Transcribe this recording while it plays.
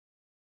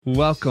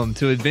Welcome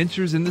to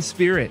Adventures in the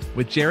Spirit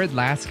with Jared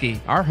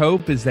Lasky. Our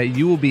hope is that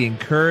you will be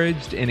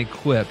encouraged and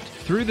equipped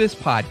through this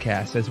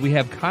podcast as we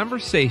have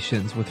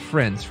conversations with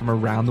friends from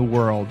around the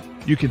world.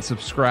 You can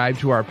subscribe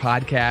to our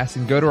podcast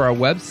and go to our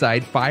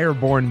website,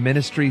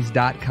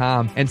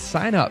 firebornministries.com, and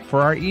sign up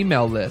for our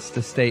email list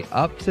to stay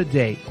up to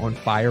date on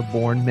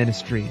Fireborn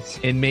Ministries.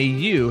 And may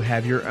you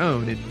have your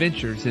own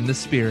adventures in the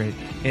Spirit.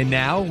 And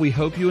now we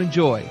hope you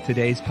enjoy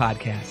today's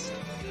podcast.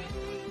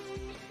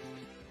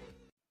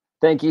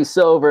 Thank you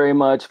so very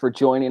much for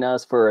joining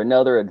us for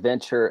another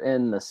adventure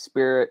in the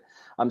Spirit.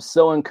 I'm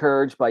so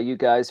encouraged by you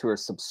guys who are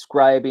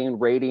subscribing,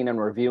 rating,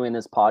 and reviewing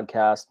this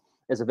podcast.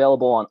 It's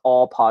available on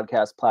all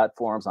podcast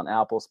platforms, on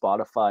Apple,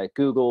 Spotify,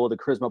 Google, the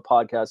Charisma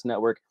Podcast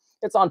Network.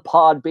 It's on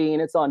Podbean.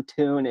 It's on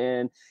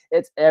TuneIn.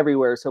 It's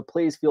everywhere. So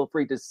please feel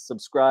free to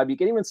subscribe. You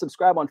can even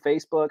subscribe on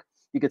Facebook.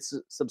 You could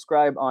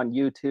subscribe on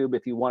YouTube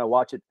if you want to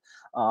watch it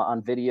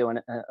on video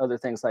and other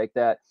things like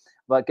that.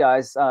 But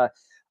guys,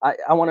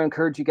 I want to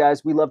encourage you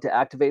guys. We love to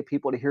activate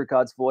people to hear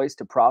God's voice,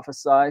 to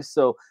prophesy.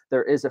 So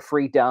there is a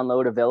free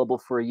download available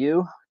for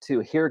you to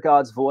hear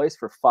God's voice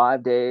for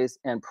 5 days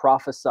and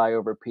prophesy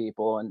over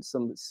people and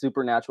some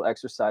supernatural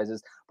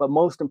exercises. But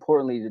most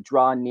importantly, to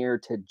draw near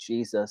to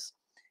Jesus.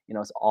 You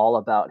know, it's all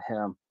about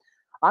him.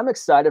 I'm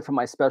excited for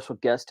my special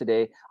guest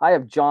today. I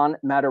have John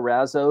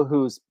Matarazzo,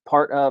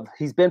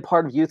 he's been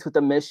part of Youth with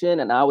a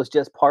Mission, and I was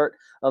just part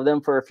of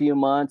them for a few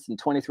months, and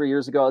 23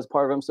 years ago I was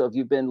part of them. So if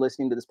you've been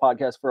listening to this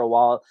podcast for a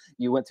while,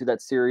 you went through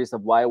that series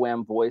of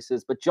YWAM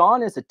Voices. But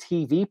John is a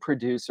TV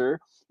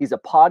producer. He's a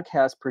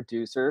podcast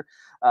producer.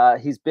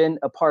 He's been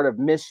a part of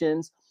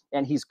missions,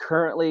 and he's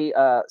currently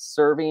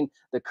serving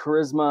the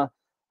Charisma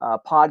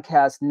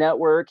podcast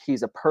network.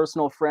 He's a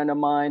personal friend of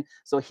mine.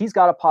 So he's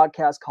got a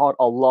podcast called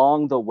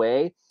Along the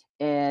Way,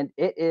 and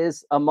it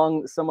is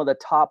among some of the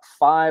top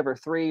 5 or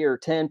 3 or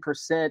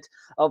 10%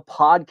 of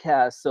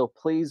podcasts. So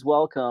please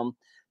welcome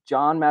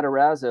John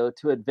Matarazzo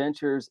to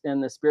Adventures in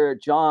the Spirit.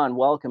 John,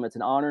 welcome. It's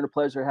an honor and a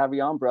pleasure to have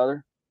you on,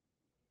 brother.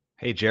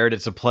 Hey, Jared,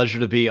 it's a pleasure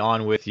to be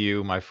on with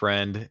you, my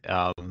friend.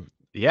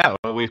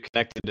 We've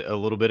connected a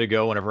little bit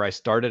ago whenever I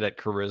started at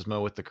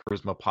Charisma with the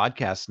Charisma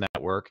Podcast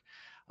Network.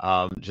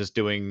 Just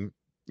doing,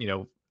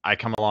 I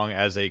come along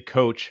as a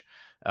coach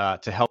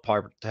to help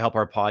our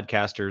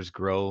podcasters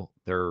grow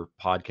their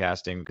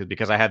podcasting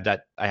because I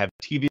have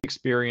TV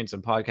experience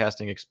and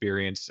podcasting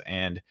experience,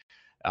 and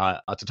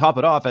to top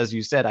it off, as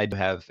you said, I do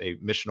have a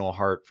missional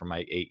heart from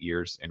my 8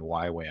 years in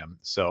YWAM.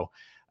 So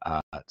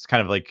it's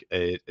kind of like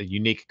a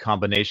unique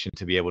combination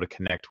to be able to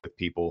connect with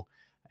people,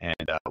 and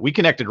we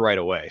connected right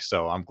away.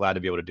 So I'm glad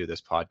to be able to do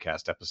this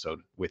podcast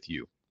episode with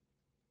you.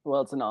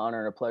 Well, it's an honor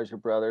and a pleasure,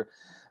 brother.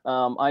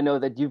 I know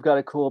that you've got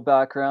a cool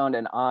background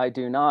and I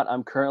do not.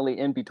 I'm currently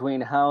in between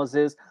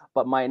houses,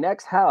 but my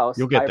next house,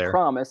 You'll get I there.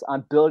 promise,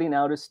 I'm building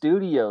out a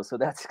studio. So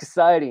that's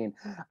exciting.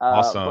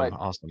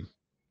 Awesome.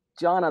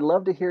 John, I'd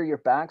love to hear your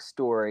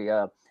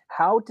backstory.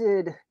 How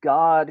did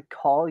God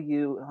call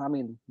you? I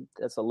mean,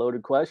 that's a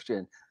loaded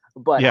question,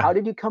 but Yeah. How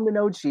did you come to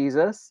know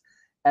Jesus?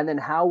 And then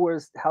how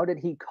did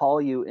he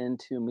call you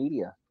into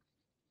media?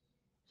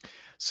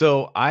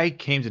 So I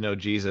came to know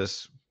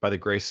Jesus by the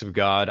grace of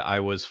God. I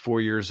was 4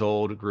 years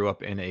old, grew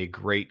up in a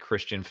great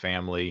Christian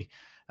family,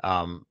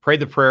 prayed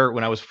the prayer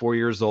when I was 4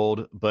 years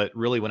old, but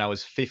really when I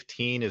was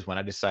 15 is when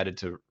I decided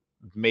to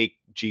make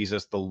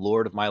Jesus the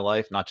Lord of my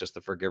life, not just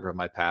the forgiver of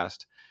my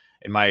past.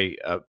 In my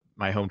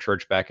home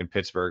church back in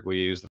Pittsburgh, we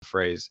use the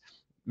phrase,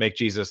 make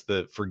Jesus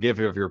the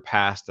forgiver of your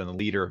past and the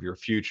leader of your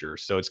future.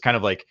 So it's kind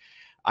of like,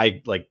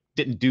 I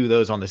didn't do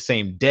those on the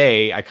same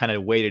day. I kind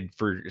of waited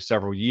for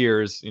several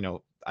years.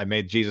 I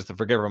made Jesus the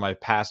forgiver of my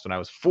past when I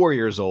was 4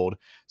 years old.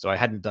 So I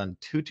hadn't done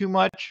too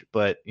much,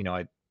 but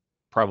I'd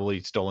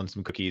probably stolen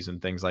some cookies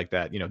and things like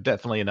that.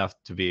 Definitely enough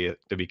to be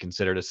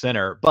considered a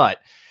sinner. But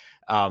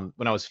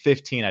when I was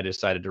 15, I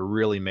decided to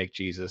really make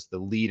Jesus the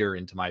leader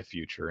into my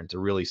future and to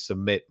really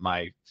submit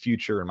my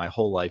future and my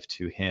whole life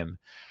to him.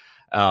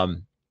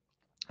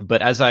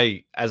 But as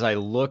I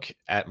look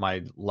at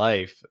my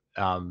life,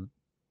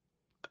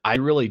 I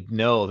really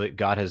know that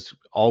God has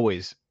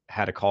always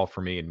had a call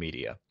for me in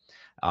media.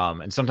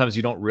 And sometimes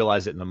you don't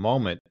realize it in the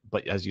moment,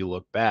 but as you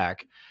look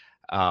back,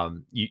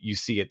 you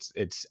see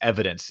its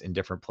evidence in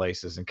different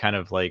places, and kind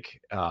of like,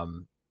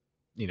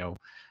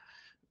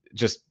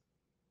 just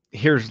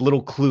here's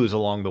little clues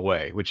along the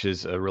way, which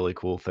is a really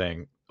cool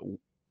thing.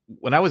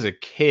 When I was a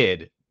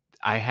kid,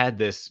 I had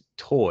this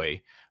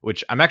toy,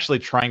 which I'm actually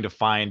trying to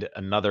find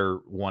another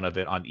one of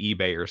it on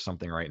eBay or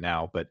something right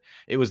now, but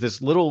it was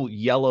this little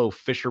yellow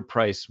Fisher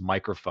Price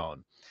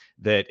microphone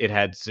that it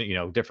had,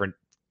 different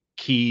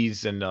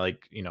keys and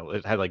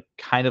it had like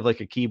kind of like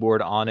a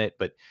keyboard on it.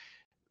 But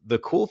the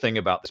cool thing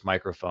about this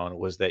microphone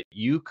was that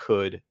you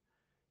could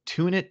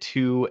tune it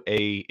to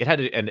it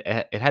had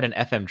an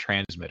FM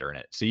transmitter in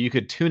it. So you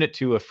could tune it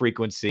to a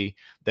frequency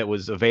that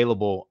was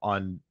available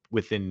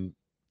within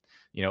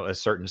a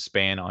certain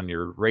span on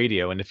your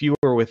radio. And if you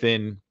were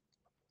within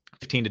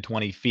 15 to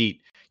 20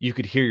 feet, you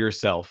could hear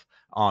yourself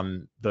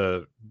on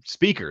the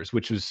speakers,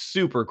 which was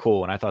super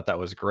cool. And I thought that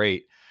was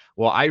great.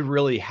 Well, I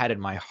really had in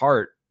my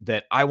heart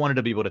that I wanted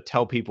to be able to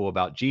tell people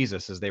about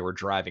Jesus as they were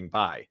driving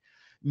by,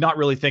 not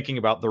really thinking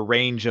about the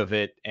range of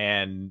it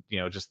and,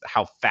 just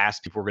how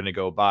fast people were going to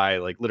go by.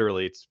 Like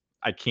literally,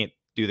 I can't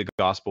do the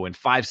gospel in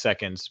 5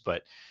 seconds,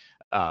 but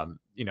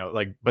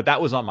but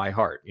that was on my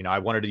heart. I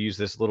wanted to use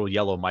this little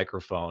yellow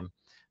microphone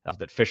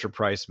that Fisher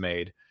Price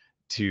made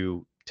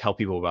to tell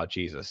people about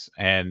Jesus.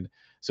 And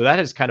so that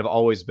has kind of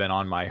always been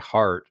on my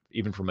heart,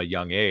 even from a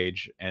young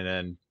age. And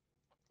then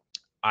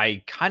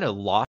I kind of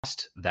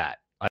lost that.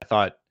 I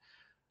thought,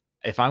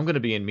 if I'm going to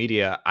be in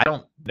media, I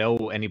don't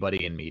know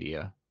anybody in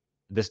media.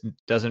 This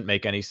doesn't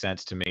make any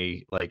sense to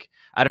me. Like,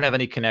 I don't have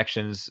any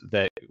connections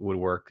that would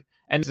work.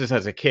 And just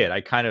as a kid,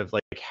 I kind of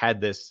like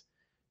had this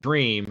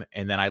dream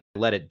and then I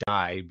let it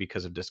die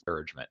because of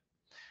discouragement.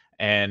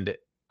 And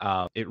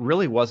it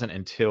really wasn't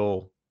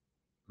until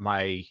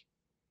my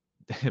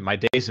my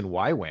days in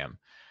YWAM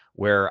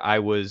where I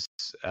was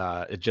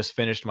just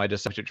finished my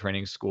discipleship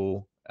training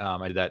school.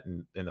 I did that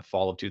in the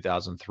fall of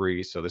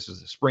 2003. So this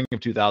is the spring of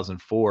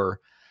 2004.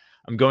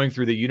 I'm going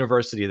through the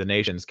University of the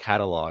Nations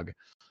catalog.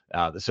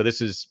 So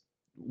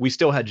we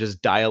still had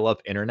just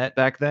dial-up internet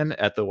back then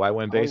at the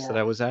YWAM base that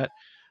I was at.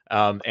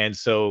 And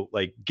so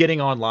like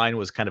getting online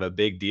was kind of a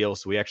big deal.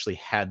 So we actually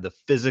had the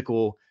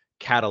physical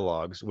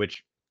catalogs,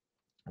 which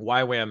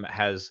YWAM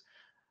has,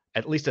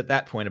 at least at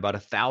that point, about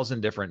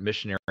 1,000 different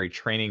missionary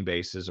training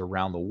bases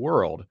around the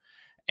world.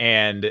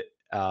 And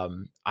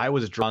I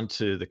was drawn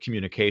to the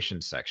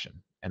communications section.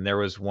 And there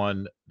was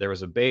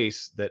a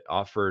base that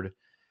offered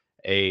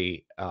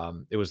it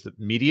was the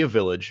Media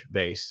Village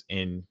base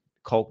in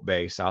Kalk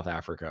Bay, South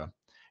Africa.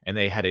 And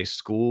they had a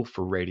school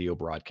for radio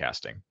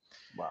broadcasting.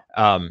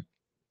 Wow.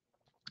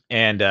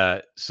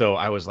 So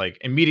I was like,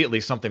 immediately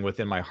something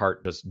within my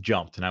heart just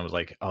jumped. And I was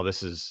like, oh,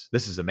 this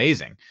is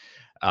amazing.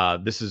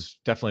 This is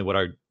definitely what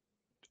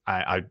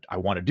I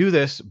want to do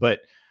this, but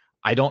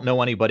I don't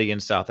know anybody in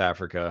South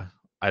Africa.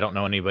 I don't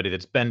know anybody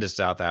that's been to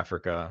South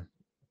Africa.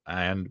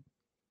 And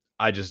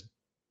I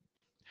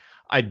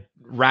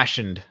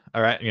rationed,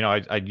 all right.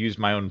 I used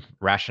my own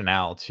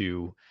rationale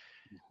to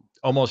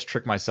almost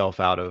trick myself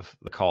out of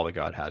the call that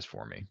God has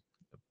for me.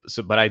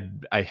 So, but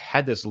I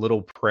had this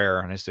little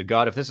prayer and I said,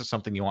 God, if this is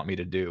something you want me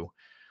to do,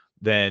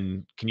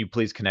 then can you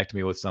please connect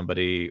me with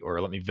somebody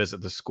or let me visit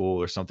the school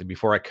or something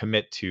before I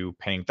commit to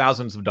paying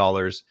thousands of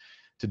dollars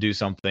to do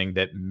something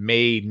that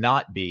may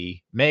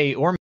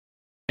or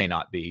may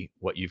not be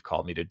what you've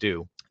called me to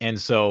do. And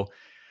so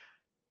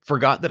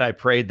forgot that I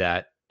prayed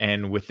that.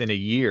 And within a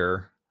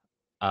year,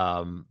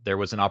 there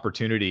was an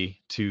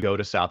opportunity to go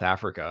to South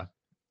Africa,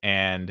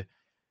 and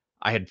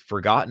I had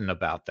forgotten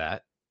about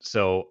that.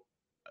 So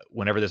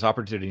whenever this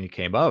opportunity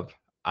came up,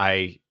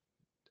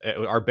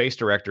 our base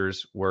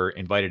directors were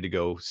invited to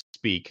go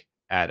speak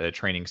at a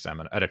training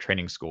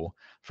school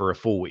for a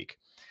full week.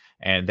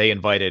 And they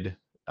invited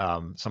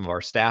some of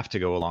our staff to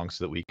go along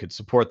so that we could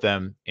support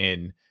them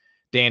in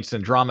dance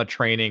and drama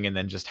training, and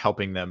then just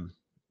helping them,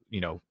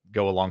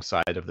 go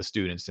alongside of the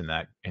students in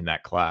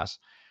that class.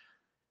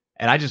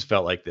 And I just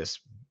felt like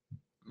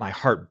my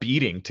heart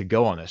beating to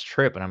go on this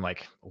trip. And I'm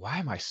like, why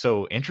am I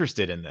so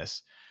interested in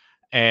this?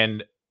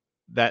 And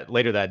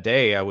later that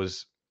day, I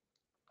was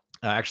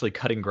actually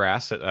cutting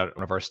grass at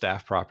one of our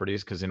staff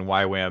properties, because in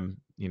YWAM,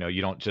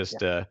 you don't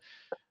just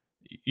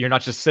you're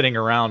not just sitting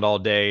around all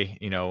day,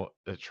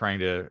 trying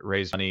to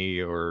raise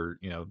money, or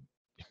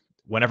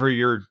whenever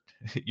you're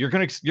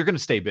gonna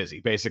stay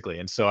busy basically.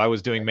 And so I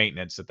was doing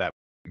maintenance at that,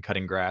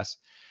 cutting grass,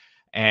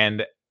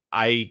 and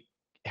I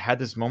had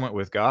this moment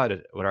with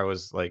God where I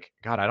was like,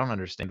 God, I don't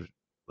understand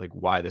like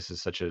why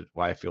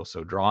I feel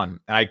so drawn.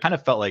 And I kind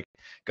of felt like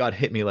God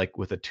hit me like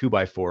with a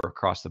 2x4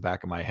 across the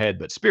back of my head,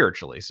 but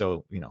spiritually.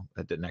 So,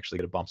 that didn't actually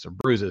get a bumps or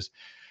bruises.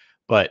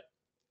 But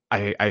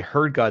I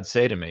heard God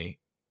say to me,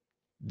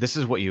 this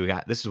is what you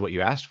got. This is what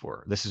you asked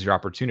for. This is your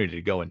opportunity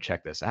to go and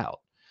check this out.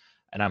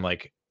 And I'm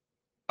like,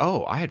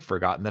 oh, I had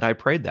forgotten that I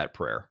prayed that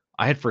prayer.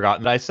 I had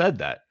forgotten that I said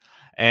that.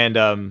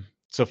 And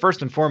so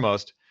first and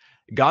foremost,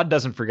 God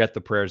doesn't forget the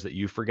prayers that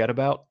you forget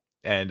about,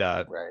 and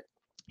Right.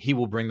 He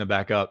will bring them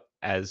back up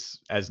as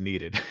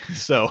needed.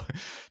 So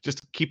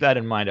just keep that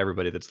in mind,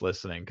 everybody that's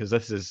listening, because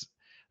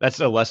that's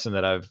a lesson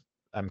that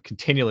I'm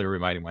continually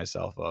reminding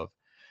myself of.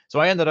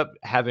 So I ended up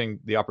having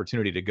the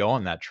opportunity to go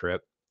on that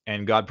trip,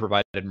 and God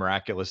provided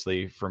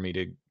miraculously for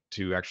me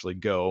to actually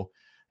go.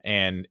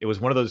 And it was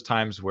one of those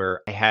times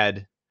where I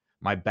had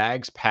my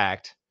bags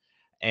packed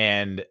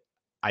and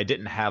I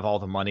didn't have all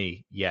the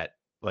money yet.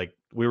 Like,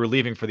 we were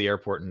leaving for the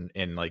airport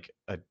in like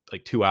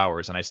 2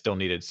 hours, and I still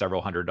needed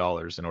several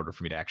 $100s in order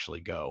for me to actually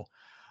go.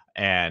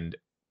 And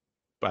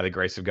by the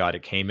grace of God,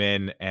 it came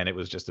in, and it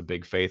was just a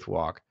big faith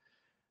walk.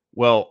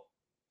 Well,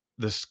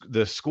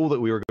 the school that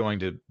we were going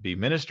to be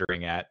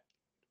ministering at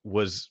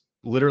was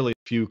literally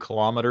a few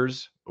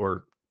kilometers,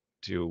 or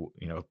to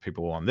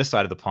people on this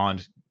side of the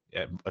pond,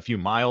 a few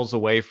miles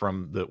away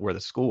from where the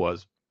school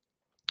was,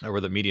 or where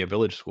the Media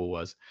Village school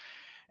was.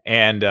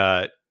 And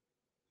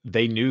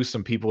they knew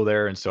some people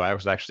there, and so I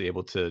was actually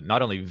able to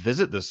not only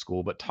visit the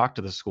school but talk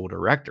to the school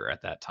director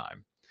at that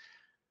time.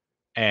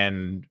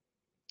 And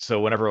So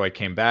whenever I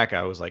came back,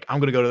 I was like, I'm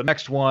going to go to the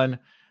next one.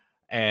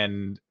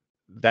 And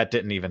that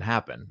didn't even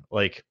happen.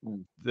 Like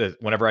Mm.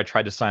 whenever I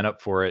tried to sign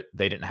up for it,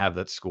 they didn't have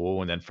that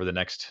school. And then for the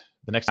next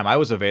time I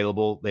was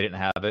available, they didn't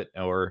have it,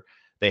 or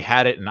they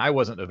had it and I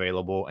wasn't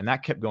available. And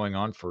that kept going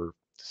on for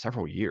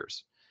several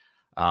years.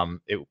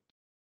 It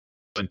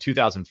In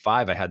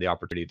 2005, I had the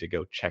opportunity to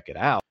go check it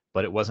out,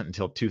 but it wasn't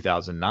until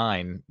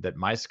 2009 that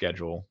my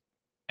schedule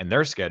and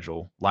their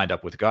schedule lined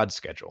up with God's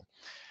schedule.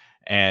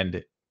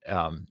 And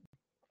um,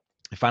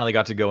 I finally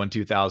got to go in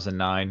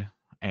 2009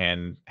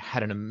 and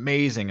had an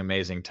amazing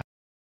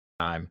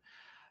time.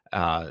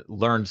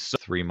 Learned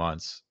 3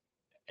 months,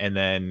 and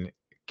then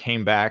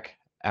came back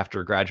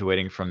after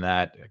graduating from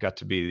that. I got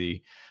to be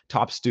the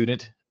top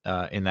student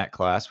in that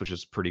class, which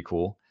is pretty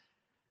cool.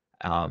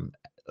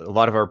 A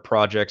lot of our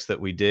projects that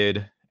we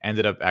did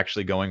ended up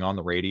actually going on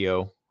the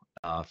radio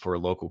for a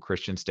local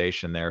Christian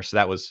station there. So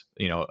that was,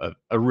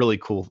 a really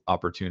cool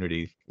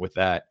opportunity with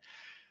that.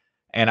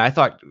 And I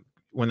thought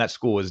when that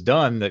school was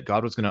done that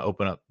God was going to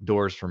open up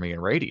doors for me in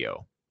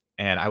radio.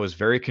 And I was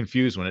very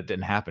confused when it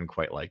didn't happen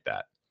quite like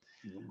that.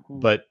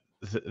 Mhm. But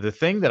the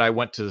thing that I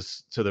went to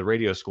the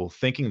radio school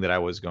thinking that I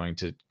was going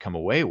to come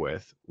away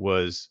with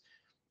was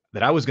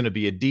that I was going to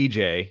be a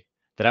DJ,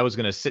 that I was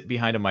going to sit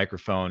behind a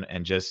microphone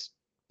and just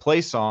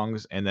play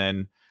songs, and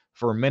then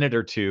for a minute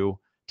or two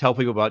tell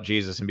people about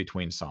Jesus in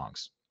between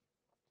songs.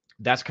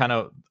 That's kind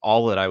of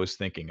all that I was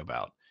thinking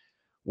about.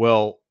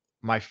 Well,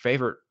 my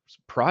favorite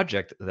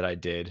project that I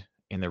did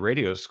in the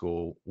radio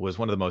school was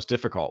one of the most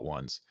difficult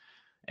ones,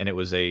 and it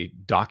was a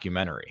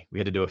documentary. We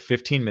had to do a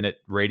 15-minute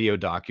radio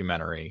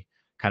documentary,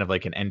 kind of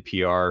like an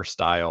NPR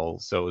style.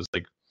 So it was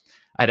like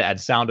I had to add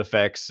sound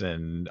effects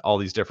and all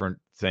these different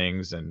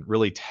things and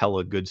really tell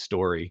a good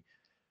story.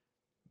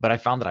 But I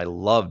found that I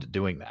loved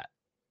doing that.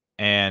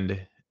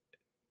 And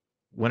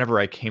whenever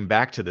I came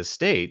back to the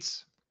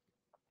States,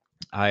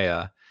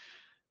 I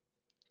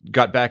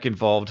got back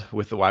involved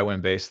with the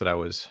YWAM base that I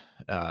was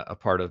a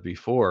part of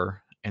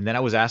before. And then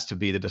I was asked to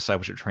be the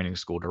discipleship training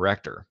school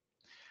director.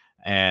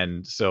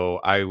 And so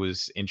I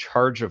was in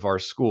charge of our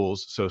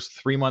schools. So it's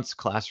 3 months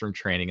classroom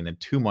training and then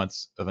 2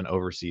 months of an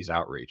overseas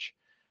outreach.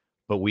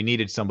 But we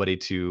needed somebody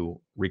to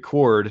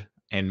record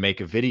and make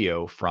a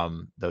video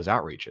from those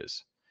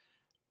outreaches.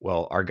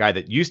 Well, our guy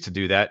that used to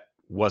do that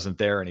wasn't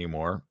there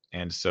anymore.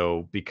 And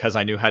so because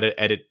I knew how to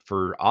edit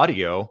for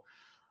audio,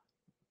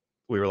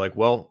 we were like,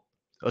 well,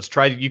 let's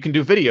try, you can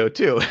do video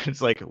too.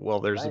 It's like,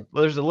 well, Right.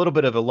 there's a little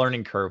bit of a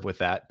learning curve with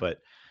that, but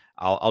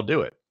I'll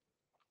do it.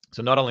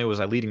 So not only was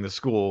I leading the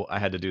school, I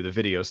had to do the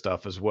video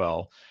stuff as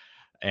well.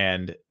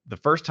 And the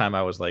first time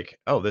I was like,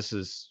 oh,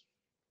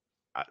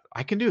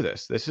 I can do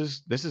this. This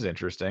is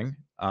interesting.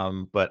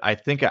 But I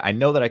think I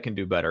know that I can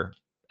do better,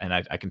 and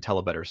I can tell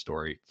a better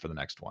story for the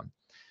next one.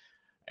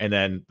 And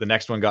then the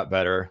next one got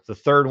better. The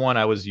third one,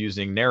 I was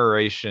using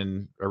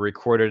narration. I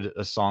recorded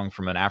a song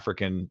from an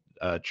African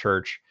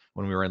church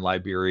when we were in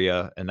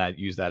Liberia, and I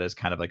used that as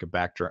kind of like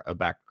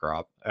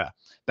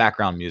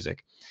background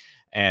music,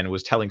 and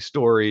was telling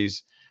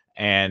stories,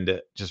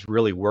 and just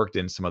really worked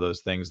in some of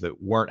those things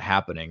that weren't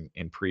happening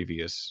in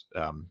previous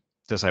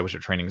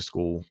discipleship training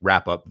school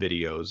wrap up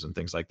videos and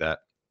things like that.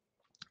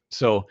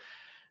 So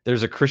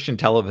there's a Christian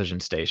television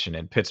station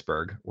in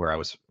Pittsburgh where I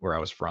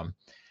was from,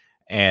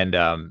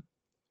 and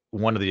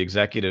one of the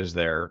executives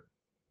there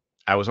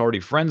I was already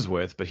friends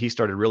with, but he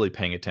started really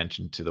paying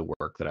attention to the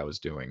work that I was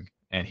doing,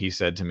 and he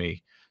said to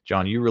me,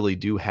 "John, you really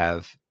do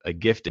have a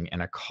gifting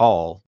and a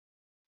call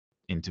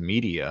into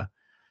media,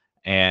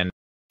 and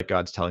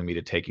God's telling me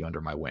to take you under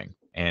my wing."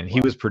 And he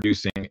Wow. was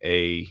producing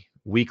a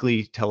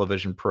weekly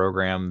television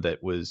program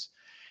that was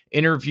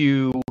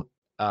interview,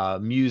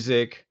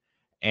 music,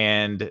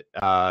 and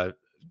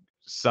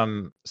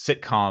some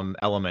sitcom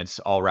elements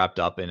all wrapped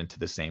up into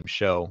the same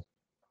show.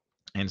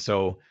 And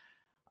so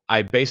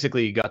I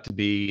basically got to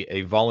be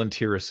a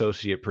volunteer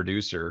associate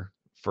producer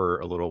for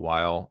a little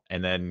while,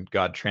 and then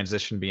God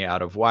transitioned me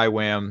out of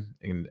YWAM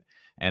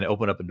and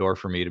opened up a door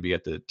for me to be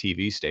at the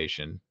TV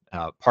station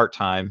part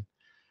time,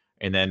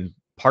 and then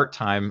part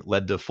time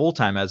led to full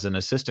time as an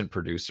assistant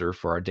producer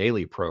for our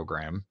daily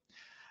program,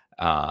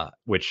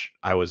 which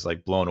I was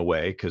like blown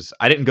away because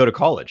I didn't go to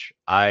college.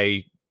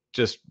 I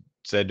just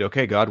said,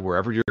 okay, God,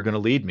 wherever you're going to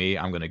lead me,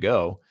 I'm going to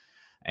go.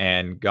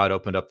 And God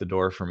opened up the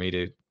door for me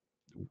to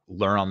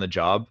learn on the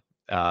job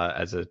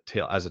as a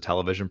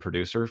television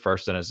producer,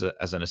 first and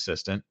as an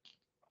assistant,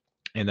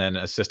 and then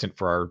assistant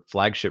for our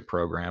flagship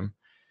program.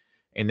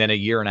 And then a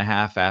year and a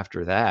half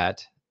after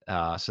that,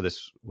 so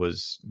this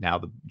was now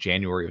the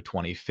January of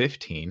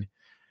 2015,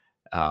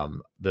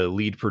 the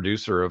lead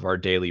producer of our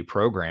daily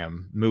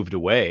program moved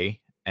away,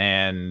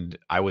 and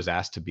I was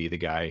asked to be the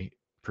guy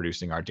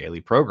producing our daily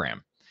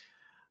program.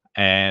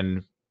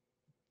 And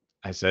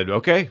I said,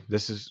 okay,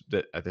 this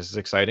is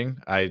exciting.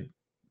 I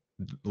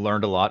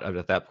learned a lot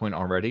at that point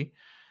already,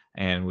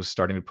 and was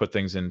starting to put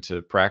things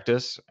into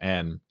practice.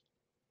 And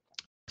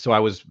so I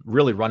was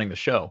really running the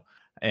show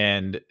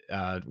and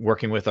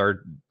working with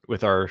our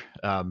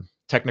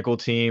technical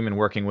team and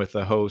working with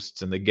the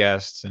hosts and the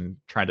guests and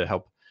trying to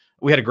help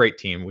we had a great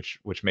team,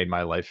 which made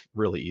my life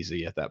really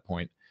easy at that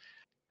point.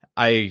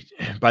 By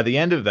the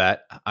end of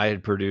that, I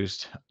had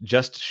produced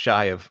just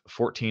shy of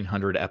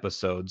 1,400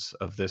 episodes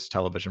of this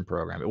television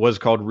program. It was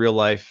called Real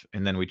Life,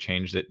 and then we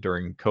changed it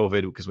during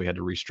COVID because we had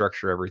to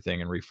restructure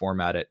everything and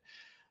reformat it.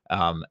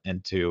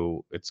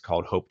 It's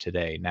called Hope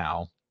Today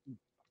now.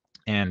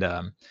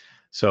 And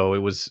so it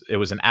was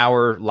an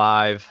hour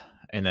live,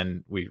 and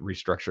then we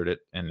restructured it,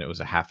 and it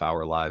was a half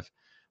hour live,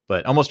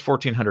 but almost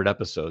 1,400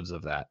 episodes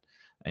of that.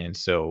 And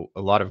so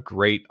a lot of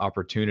great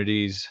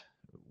opportunities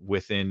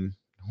within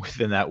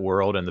within that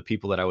world and the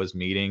people that I was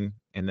meeting.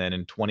 And then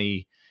in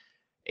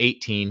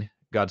 2018,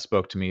 God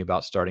spoke to me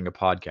about starting a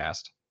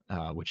podcast,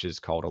 which is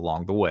called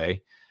Along the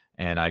Way.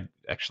 And I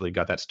actually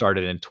got that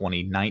started in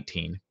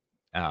 2019.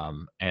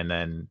 And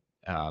then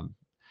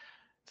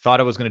thought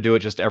I was going to do it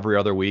just every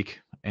other week.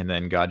 And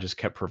then God just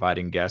kept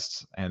providing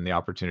guests and the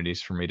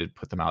opportunities for me to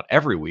put them out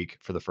every week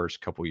for the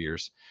first couple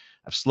years.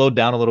 I've slowed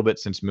down a little bit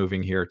since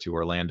moving here to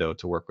Orlando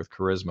to work with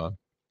Charisma.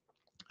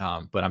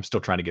 But I'm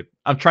still trying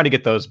to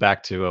get those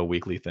back to a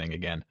weekly thing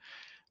again.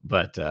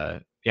 But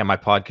yeah, my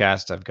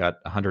podcast, I've got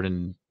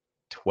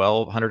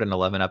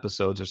 111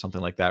 episodes or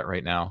something like that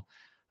right now.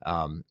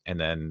 And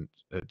then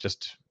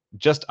just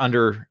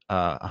under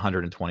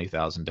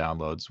 120,000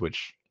 downloads,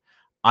 which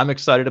I'm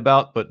excited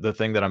about. But the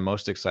thing that I'm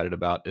most excited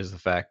about is the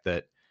fact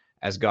that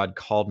as God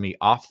called me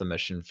off the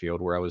mission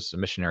field, where I was a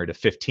missionary to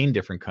 15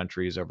 different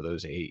countries over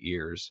those 8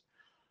 years,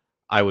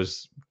 I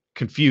was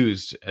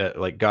confused.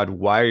 Like, God,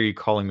 why are you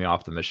calling me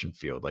off the mission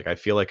field? Like, I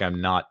feel like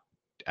I'm not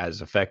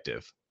as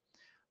effective.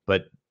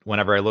 But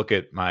whenever I look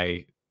at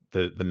the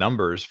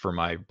numbers for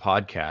my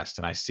podcast,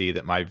 and I see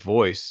that my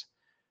voice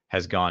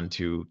has gone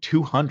to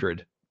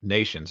 200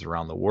 nations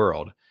around the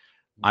world,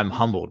 I'm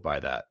humbled by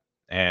that.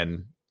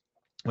 And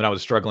when I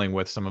was struggling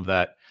with some of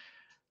that,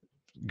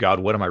 God,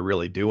 what am I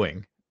really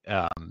doing?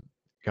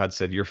 God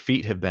said, your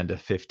feet have been to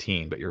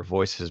 15, but your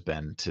voice has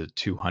been to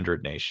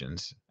 200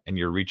 nations, and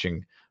you're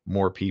reaching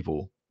more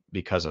people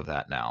because of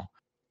that now.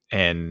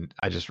 And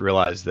I just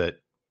realized that,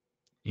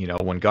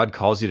 when God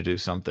calls you to do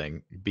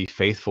something, be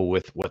faithful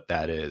with what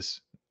that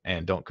is,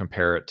 and don't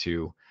compare it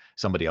to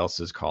somebody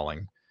else's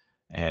calling,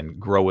 and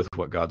grow with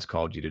what God's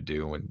called you to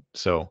do. And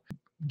so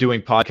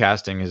doing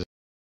podcasting has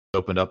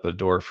opened up a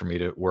door for me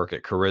to work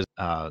at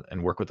Charisma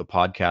and work with the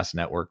podcast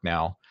network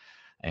now.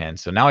 And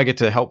so now I get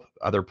to help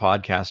other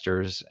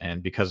podcasters.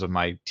 And because of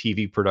my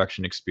TV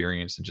production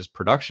experience and just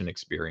production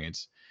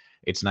experience,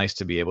 it's nice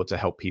to be able to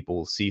help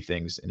people see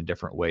things in a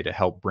different way, to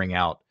help bring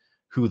out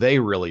who they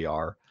really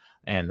are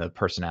and the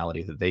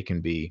personality that they can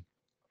be,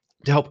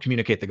 to help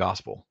communicate the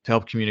gospel, to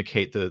help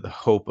communicate the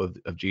hope of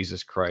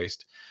Jesus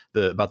Christ,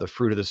 about the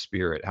fruit of the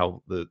Spirit,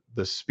 how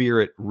the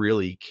Spirit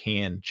really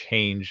can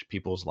change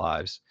people's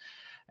lives.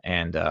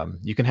 And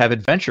you can have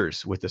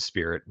adventures with the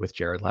Spirit with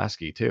Jared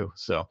Lasky too.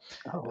 So,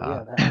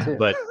 yeah, that too.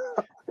 but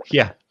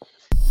yeah.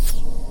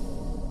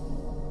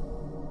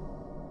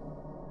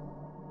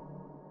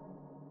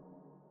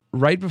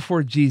 Right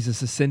before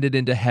Jesus ascended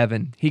into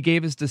heaven, he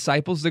gave his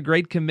disciples the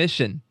Great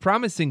Commission,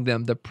 promising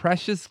them the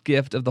precious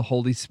gift of the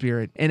Holy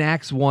Spirit. In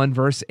Acts 1,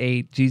 verse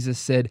 8, Jesus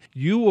said,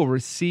 "You will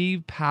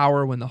receive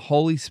power when the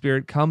Holy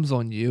Spirit comes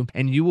on you,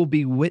 and you will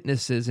be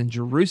witnesses in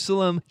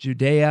Jerusalem,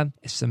 Judea,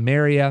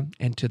 Samaria,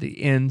 and to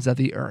the ends of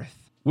the earth."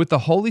 With the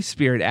Holy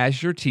Spirit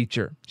as your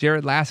teacher,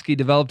 Jared Lasky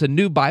developed a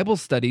new Bible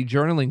study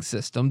journaling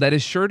system that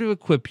is sure to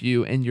equip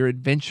you in your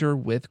adventure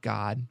with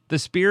God. The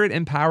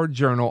Spirit-empowered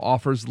journal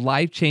offers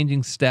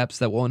life-changing steps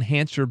that will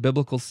enhance your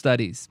biblical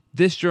studies.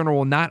 This journal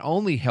will not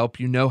only help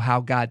you know how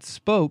God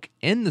spoke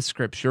in the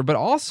Scripture, but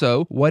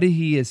also what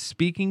He is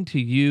speaking to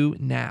you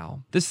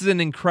now. This is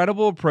an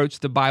incredible approach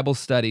to Bible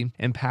study,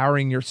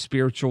 empowering your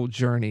spiritual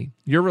journey.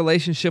 Your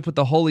relationship with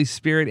the Holy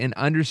Spirit and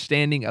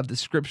understanding of the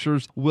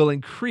Scriptures will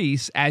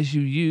increase as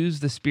you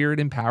use the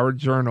Spirit-empowered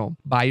journal.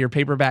 Buy your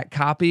paperback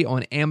copy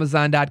on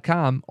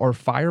Amazon.com or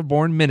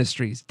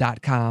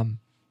FirebornMinistries.com.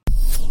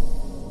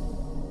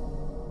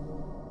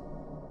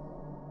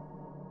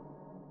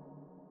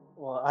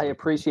 Well, I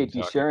appreciate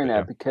you sharing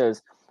that,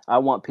 because I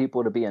want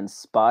people to be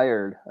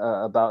inspired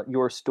about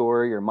your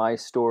story or my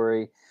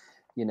story.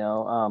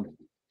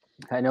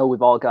 I know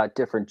we've all got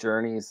different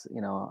journeys.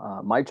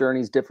 My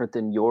journey is different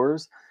than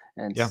yours,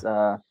 and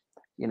Yeah.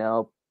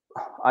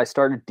 I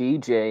started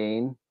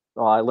DJing.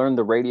 Well, I learned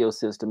the radio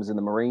systems in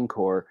the Marine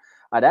Corps.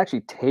 I'd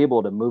actually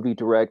tabled a movie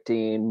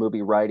directing,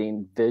 movie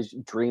writing,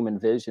 dream and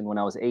vision when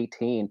I was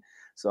 18.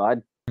 So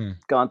I'd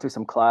gone through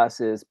some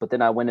classes, but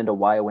then I went into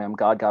YWAM.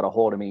 God got a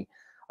hold of me.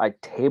 I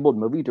tabled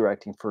movie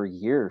directing for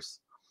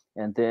years.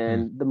 And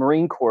then the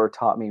Marine Corps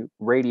taught me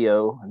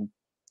radio and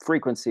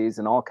frequencies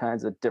and all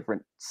kinds of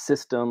different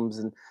systems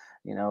and,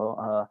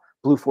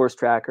 Blue Force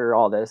Tracker,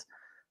 all this.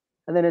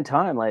 And then in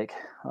time, I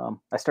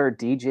started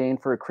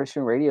DJing for a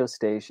Christian radio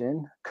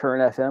station,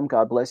 Current FM.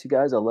 God bless you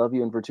guys. I love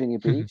you in Virginia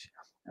Beach.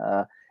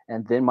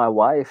 And then my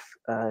wife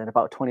in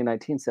about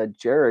 2019 said,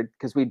 Jared,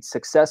 because we'd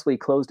successfully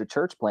closed a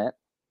church plant.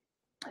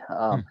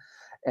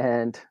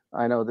 And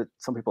I know that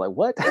some people are like,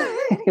 what?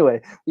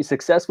 Anyway, we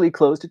successfully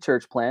closed a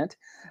church plant.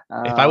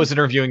 If I was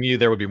interviewing you,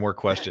 there would be more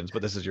questions,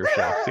 but this is your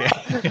show.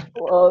 Yeah.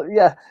 Well,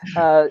 yeah.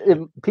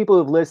 People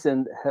who've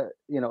listened,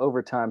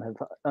 over time have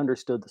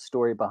understood the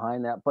story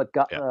behind that. But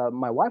Yeah.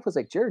 my wife was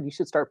like, Jared, you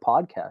should start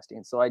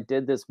podcasting. So I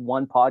did this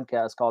one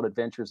podcast called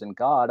Adventures in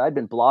God. I'd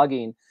been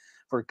blogging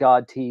for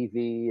God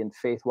TV and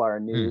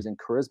FaithWire News and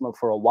Charisma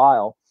for a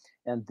while.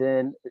 And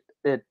then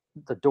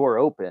the door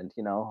opened.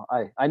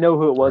 I know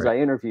who it was Right.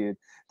 I interviewed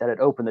that had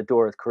opened the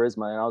door with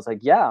Charisma. And I was like,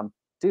 yeah,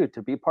 dude,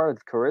 to be part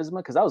of Charisma,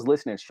 because I was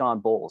listening to Sean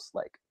Bowles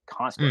like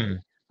constantly.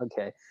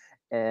 Okay.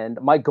 And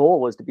my goal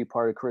was to be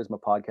part of Charisma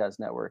Podcast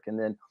Network. And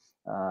then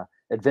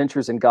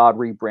Adventures in God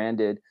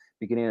rebranded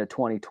beginning of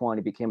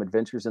 2020, became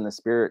Adventures in the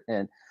Spirit.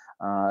 And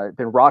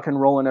been rock and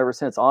rolling ever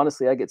since.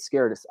 Honestly, I get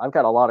scared. I've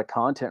got a lot of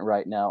content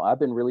right now. I've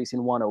been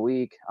releasing one a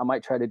week. I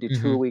might try to do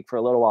two a week for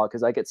a little while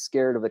because I get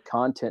scared of the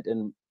content.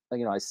 And,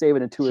 I save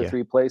it in two or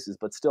three places.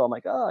 But still, I'm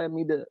like, oh, I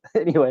need to.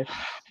 Anyway.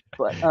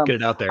 But get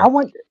it out there.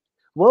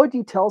 what would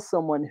you tell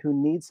someone who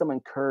needs some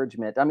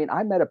encouragement? I mean,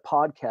 I met a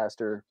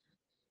podcaster.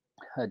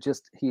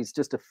 He's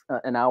just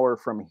an hour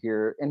from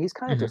here, and he's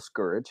kind of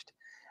discouraged.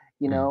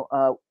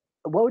 What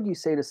would you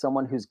say to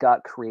someone who's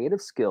got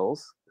creative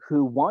skills,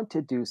 who want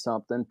to do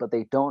something but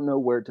they don't know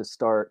where to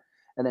start?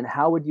 And then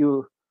how would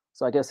you?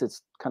 So I guess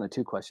it's kind of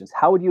two questions.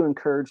 How would you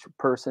encourage a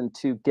person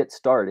to get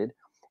started,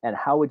 and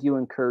how would you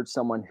encourage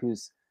someone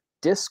who's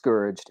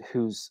discouraged,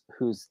 who's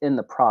in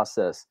the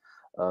process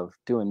of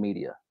doing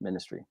media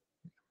ministry?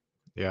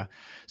 Yeah.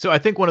 So I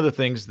think one of the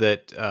things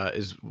that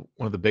is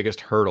one of the biggest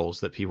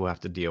hurdles that people have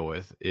to deal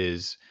with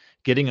is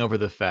getting over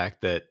the fact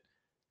that,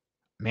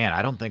 man,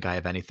 I don't think I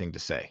have anything to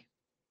say.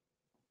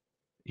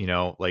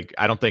 Like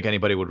I don't think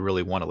anybody would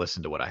really want to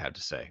listen to what I have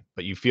to say.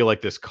 But you feel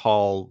like this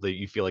call, that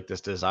you feel like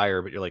this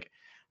desire, but you're like,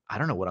 I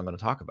don't know what I'm going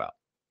to talk about.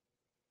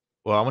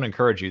 Well, I want to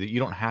encourage you that you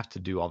don't have to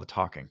do all the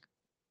talking.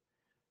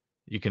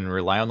 You can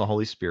rely on the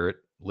Holy Spirit,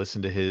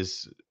 listen to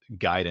his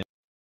guidance.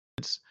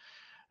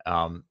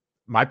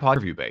 My pod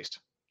review based.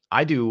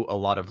 I do a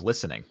lot of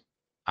listening.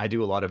 I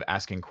do a lot of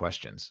asking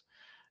questions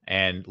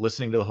and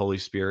listening to the Holy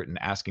Spirit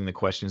and asking the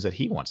questions that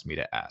he wants me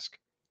to ask.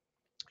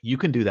 You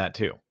can do that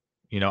too.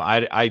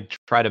 I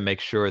try to make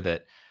sure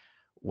that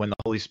when the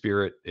Holy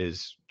Spirit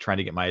is trying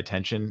to get my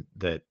attention,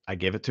 that I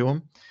give it to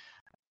him.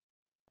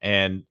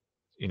 And,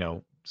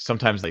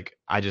 sometimes like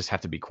I just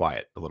have to be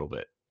quiet a little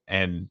bit.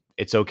 And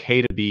it's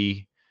okay to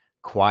be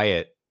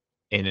quiet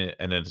in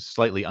a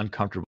slightly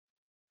uncomfortable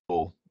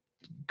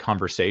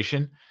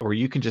conversation, where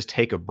you can just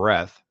take a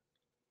breath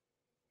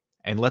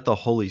and let the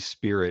Holy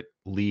Spirit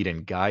lead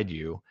and guide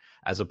you,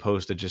 as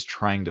opposed to just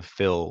trying to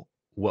fill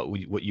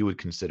what you would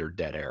consider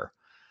dead air.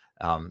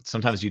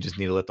 Sometimes you just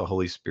need to let the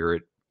Holy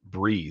Spirit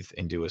breathe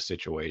into a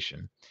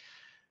situation.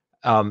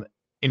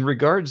 In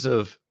regards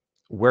of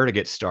where to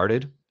get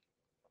started,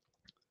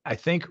 I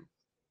think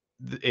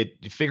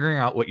figuring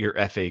out what your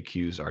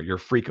FAQs are, your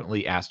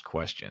frequently asked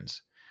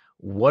questions.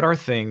 What are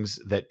things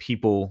that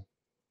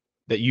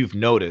you've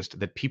noticed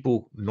that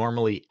people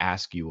normally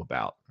ask you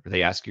about, or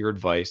they ask your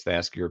advice, they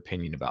ask your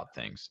opinion about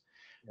things?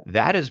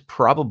 That is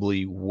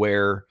probably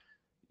where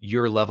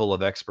your level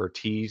of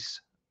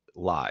expertise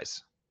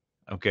lies.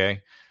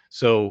 Okay.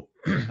 So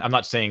I'm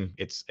not saying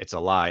it's a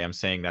lie. I'm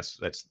saying that's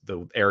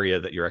the area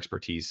that your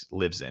expertise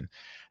lives in.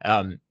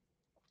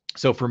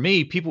 So for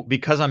me, people,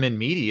 because I'm in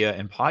media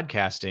and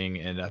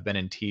podcasting and I've been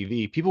in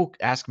TV, people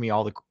ask me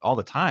all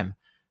the time,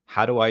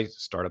 how do I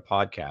start a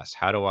podcast?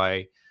 How do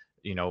I,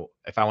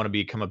 if I want to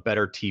become a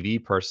better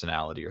TV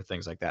personality or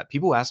things like that?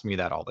 People ask me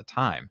that all the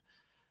time.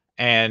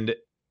 And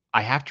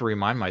I have to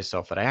remind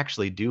myself that I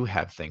actually do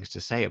have things to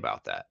say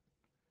about that.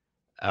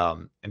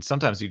 And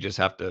sometimes you just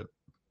have to,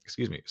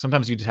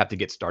 sometimes you just have to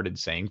get started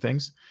saying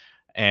things,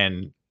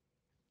 and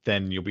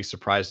then you'll be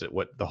surprised at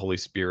what the Holy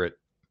Spirit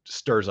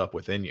stirs up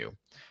within you.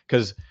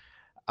 Because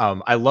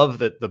I love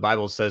that the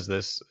Bible says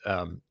this,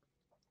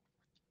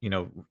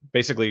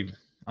 basically,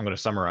 I'm going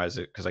to summarize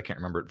it because I can't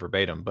remember it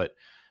verbatim, but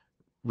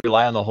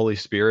rely on the Holy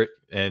Spirit,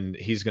 and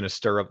he's going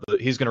to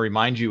he's going to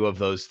remind you of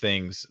those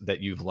things that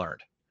you've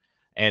learned.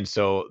 And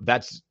so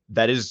that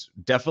is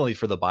definitely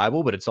for the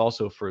Bible, but it's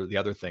also for the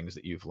other things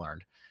that you've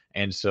learned.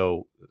 And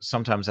so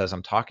sometimes as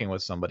I'm talking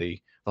with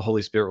somebody, the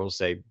Holy Spirit will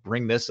say,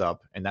 bring this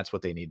up, and that's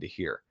what they need to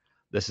hear.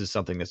 This is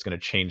something that's going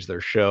to change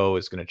their show.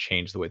 It's going to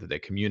change the way that they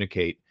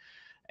communicate.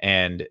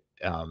 And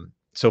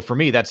so for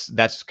me,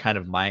 that's kind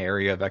of my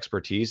area of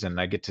expertise, and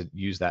I get to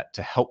use that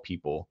to help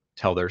people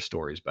tell their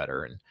stories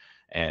better.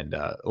 And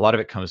a lot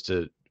of it comes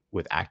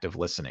with active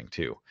listening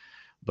too.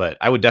 But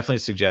I would definitely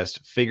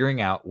suggest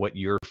figuring out what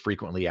your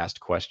frequently asked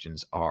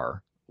questions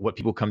are, what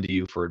people come to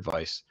you for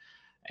advice,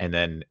 and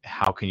then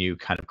how can you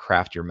kind of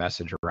craft your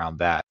message around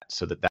that,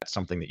 so that that's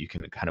something that you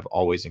can kind of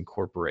always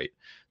incorporate,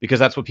 because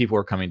that's what people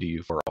are coming to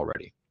you for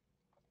already.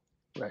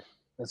 Right.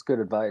 That's good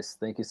advice.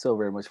 Thank you so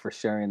very much for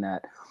sharing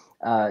that.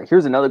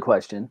 Here's another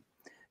question,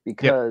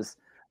 because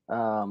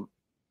I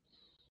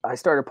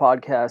started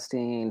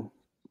podcasting,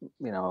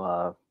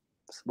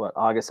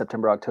 August,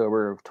 September,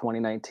 October of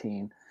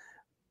 2019.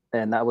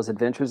 and that was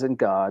Adventures in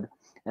God,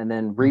 and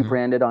then Hmm.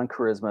 rebranded on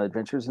Charisma,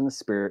 Adventures in the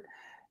Spirit,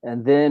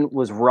 and then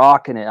was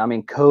rocking it. I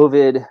mean,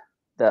 COVID,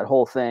 that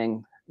whole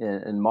thing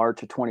in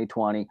March of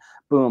 2020,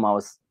 boom, I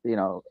was,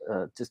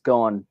 just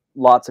going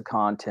lots of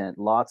content,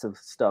 lots of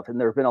stuff. And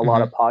there have been a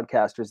lot of Hmm.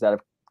 podcasters that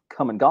have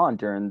come and gone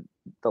during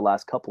the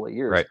last couple of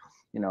years, Right.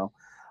 you know.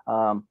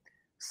 Um,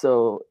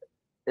 so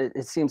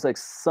it seems like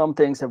some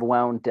things have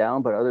wound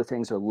down, but other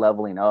things are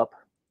leveling up.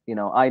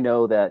 I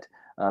know that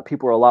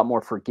people are a lot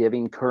more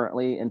forgiving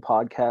currently in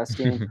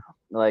podcasting,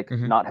 like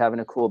Hmm. not having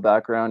a cool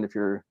background if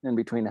you're in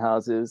between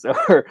houses,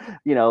 or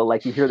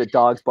like you hear the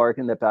dogs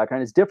barking in the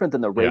background. It's different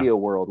than the Yeah. radio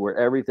world where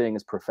everything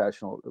is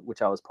professional,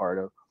 which I was part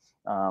of.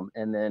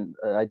 And then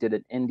I did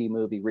an indie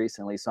movie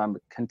recently, so I'm Hmm.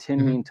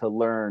 continuing to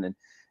learn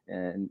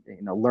and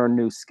learn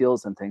new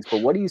skills and things.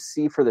 But what do you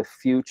see for the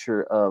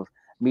future of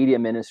media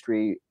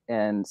ministry,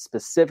 and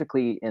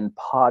specifically in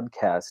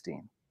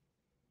podcasting?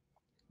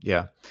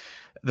 Yeah.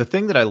 The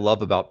thing that I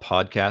love about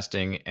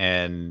podcasting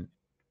and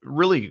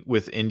really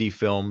with indie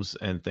films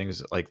and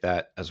things like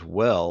that as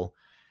well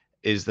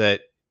is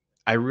that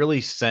I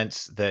really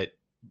sense that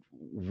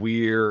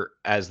we're,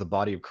 as the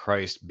body of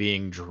Christ,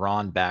 being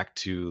drawn back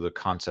to the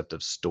concept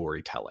of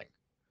storytelling.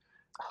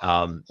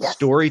 Yes.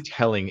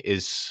 Storytelling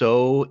is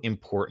so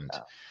important.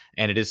 Uh,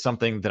 And it is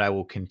something that I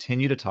will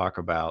continue to talk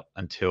about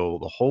until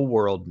the whole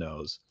world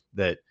knows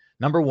that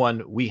number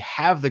one, we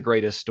have the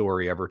greatest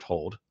story ever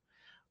told,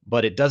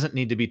 but it doesn't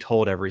need to be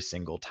told every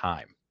single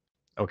time.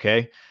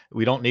 Okay?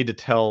 We don't need to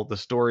tell the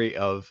story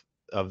of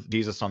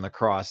Jesus on the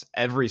cross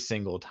every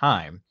single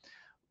time,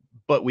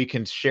 but we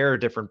can share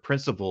different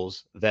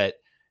principles that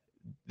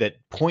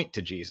point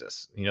to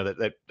Jesus,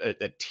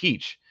 that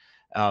teach.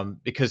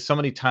 Because so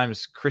many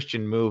times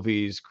Christian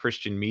movies,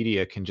 Christian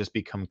media can just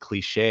become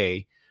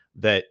cliche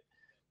that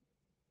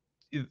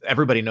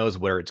everybody knows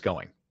where it's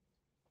going.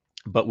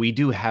 But we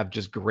do have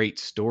just great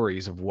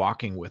stories of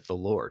walking with the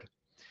Lord.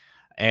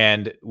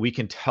 And we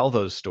can tell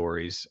those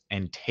stories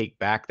and take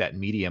back that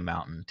media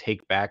mountain,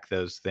 take back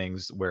those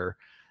things where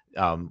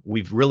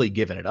we've really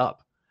given it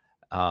up.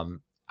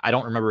 Um, I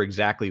don't remember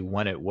exactly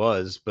when it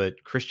was,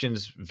 but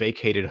Christians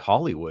vacated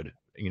Hollywood,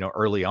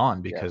 early on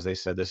yeah. because they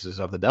said this is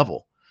of the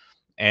devil.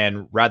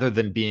 And rather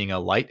than being a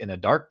light in a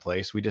dark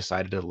place, we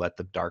decided to let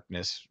the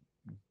darkness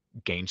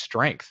gain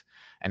strength.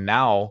 And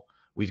now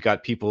we've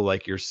got people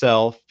like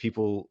yourself,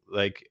 people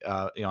like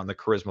on the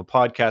Charisma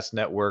Podcast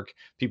Network,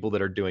 people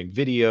that are doing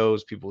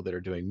videos, people that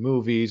are doing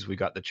movies. We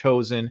got The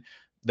Chosen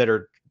that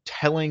are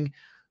telling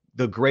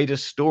the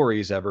greatest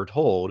stories ever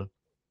told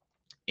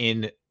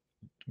in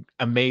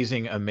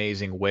amazing,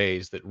 amazing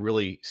ways that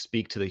really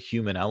speak to the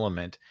human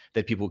element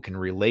that people can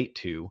relate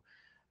to.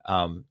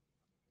 Um,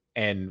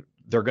 and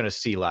they're going to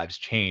see lives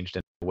changed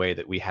in a way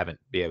that we haven't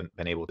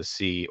been able to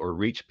see or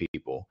reach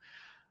people.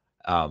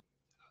 Um,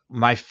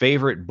 my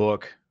favorite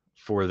book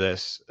for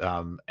this,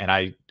 and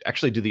I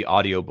actually do the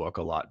audiobook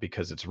a lot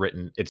because it's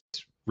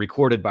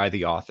recorded by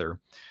the author,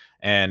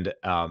 and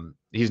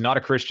he's not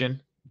a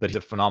Christian, but he's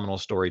a phenomenal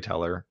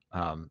storyteller.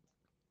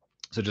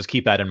 So just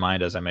keep that in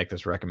mind as I make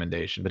this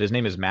recommendation. But his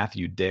name is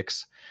Matthew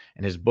Dix,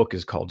 and his book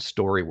is called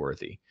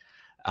Storyworthy.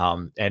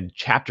 And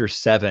chapter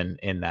 7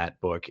 in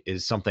that book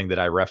is something that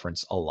I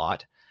reference a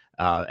lot.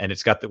 And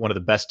it's got one of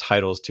the best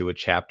titles to a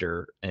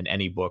chapter in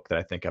any book that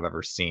I think I've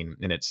ever seen.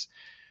 And it's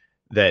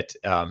that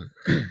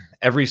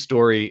every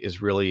story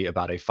is really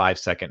about a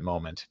 5-second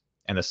moment.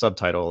 And the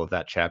subtitle of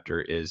that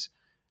chapter is,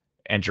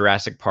 and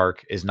Jurassic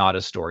Park is not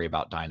a story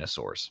about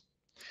dinosaurs.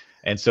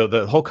 And so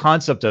the whole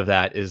concept of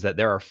that is that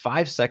there are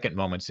 5-second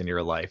moments in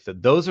your life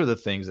that those are the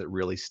things that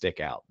really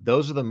stick out.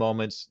 Those are the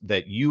moments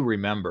that you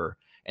remember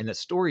and that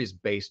story is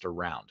based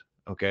around.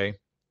 Okay.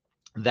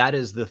 That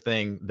is the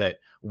thing that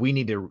we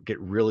need to get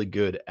really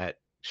good at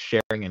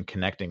sharing and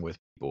connecting with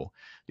people.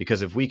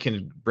 Because if we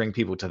can bring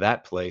people to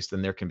that place,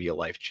 then there can be a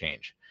life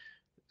change.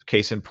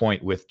 Case in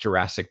point with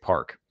Jurassic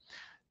Park.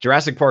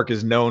 Jurassic Park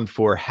is known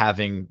for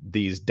having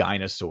these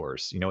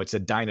dinosaurs. It's a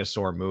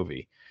dinosaur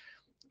movie.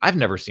 I've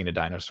never seen a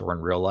dinosaur in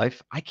real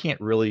life. I can't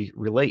really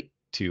relate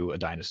to a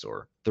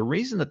dinosaur. The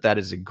reason that that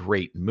is a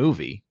great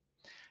movie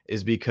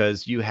is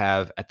because you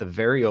have at the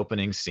very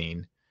opening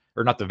scene,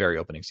 or not the very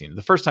opening scene,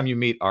 the first time you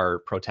meet our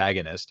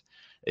protagonist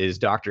is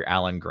Dr.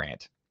 Alan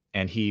Grant.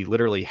 And he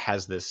literally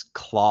has this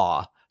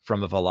claw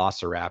from a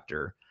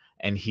velociraptor.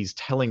 And he's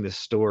telling this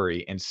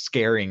story and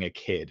scaring a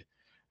kid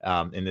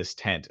in this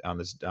tent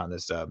this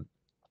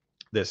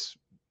this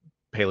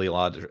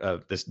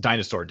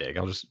dinosaur dig.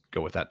 I'll just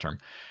go with that term.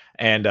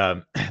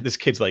 And this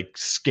kid's like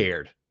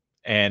scared.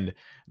 And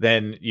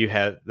then you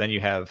have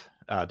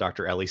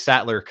Dr. Ellie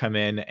Sattler come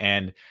in,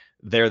 and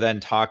they're then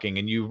talking,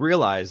 and you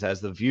realize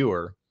as the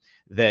viewer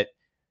that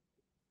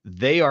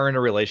they are in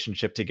a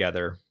relationship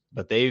together,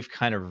 but they've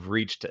kind of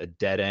reached a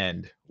dead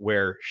end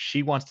where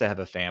she wants to have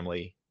a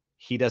family,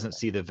 he doesn't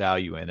see the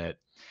value in it,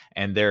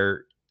 and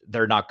they're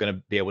not going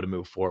to be able to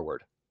move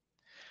forward.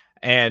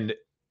 And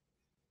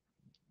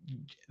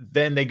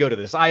then they go to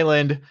this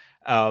island,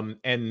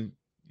 and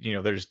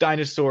there's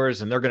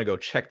dinosaurs, and they're going to go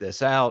check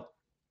this out.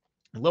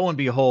 Lo and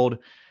behold,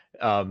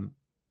 um,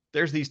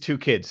 there's these two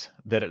kids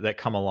that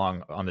come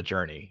along on the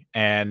journey,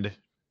 and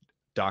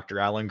Dr.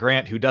 Alan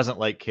Grant, who doesn't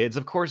like kids,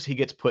 of course, he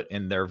gets put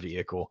in their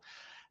vehicle,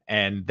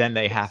 and then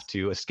they have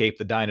to escape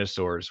the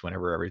dinosaurs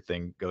whenever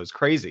everything goes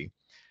crazy.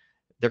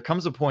 There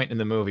comes a point in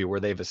the movie where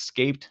they've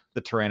escaped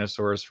the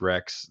Tyrannosaurus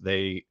Rex.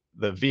 The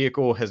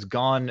vehicle has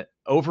gone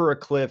over a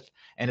cliff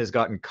and has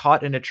gotten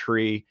caught in a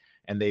tree,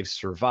 and they've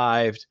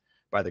survived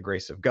by the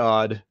grace of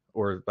God,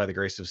 or by the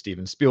grace of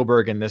Steven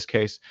Spielberg in this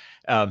case.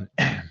 I'm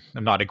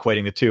not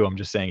equating the two. I'm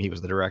just saying he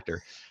was the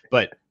director.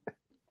 But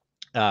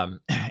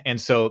and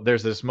so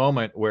there's this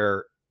moment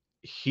where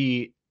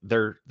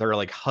they're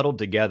like huddled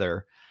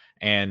together,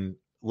 and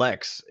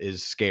Lex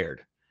is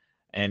scared,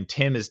 and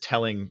Tim is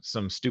telling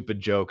some stupid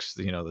jokes,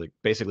 like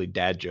basically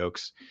dad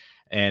jokes.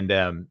 And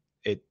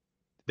it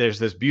there's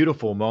this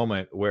beautiful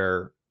moment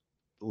where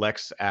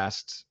Lex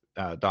asks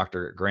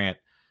Dr. Grant,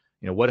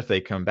 what if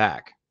they come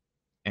back?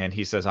 And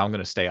he says, I'm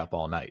going to stay up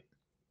all night.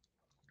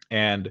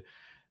 And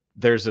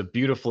there's a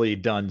beautifully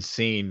done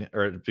scene,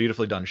 or a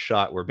beautifully done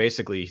shot, where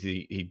basically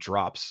he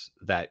drops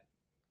that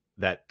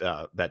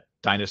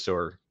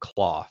dinosaur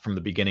claw from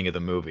the beginning of the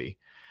movie.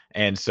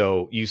 And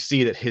so you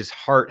see that his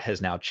heart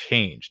has now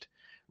changed.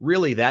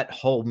 Really, that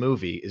whole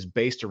movie is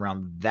based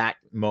around that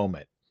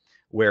moment,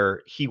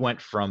 where he went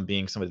from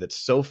being somebody that's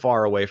so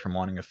far away from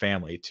wanting a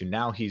family to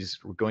now he's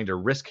going to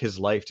risk his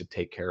life to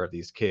take care of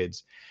these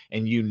kids.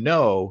 And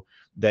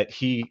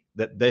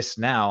that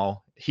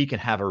now he can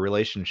have a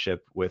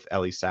relationship with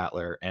Ellie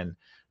Sattler, and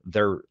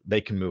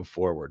they can move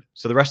forward.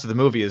 So the rest of the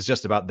movie is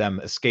just about them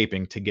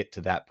escaping to get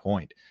to that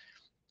point.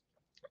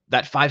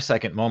 That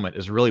 5-second moment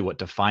is really what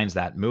defines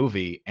that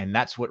movie. And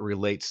that's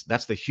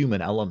the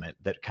human element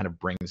that kind of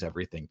brings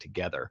everything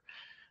together.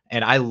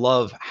 And I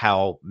love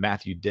how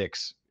Matthew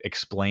Dix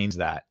explains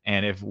that.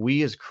 And if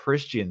we as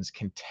Christians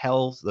can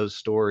tell those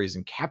stories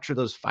and capture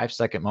those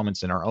 5-second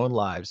moments in our own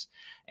lives,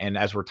 and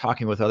as we're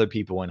talking with other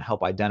people and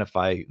help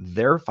identify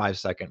their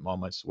 5-second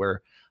moments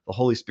where the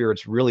Holy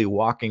Spirit's really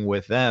walking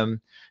with them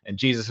and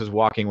Jesus is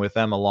walking with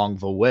them along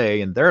the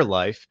way in their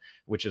life,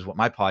 which is what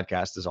my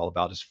podcast is all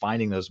about, is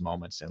finding those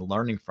moments and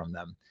learning from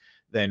them,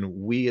 then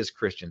we as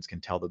Christians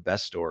can tell the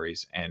best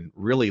stories and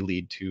really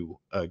lead to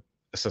a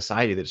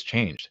society that's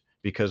changed,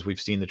 because we've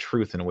seen the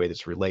truth in a way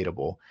that's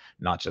relatable,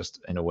 not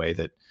just in a way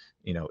that,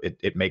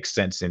 it makes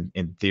sense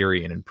in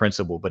theory and in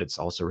principle, but it's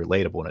also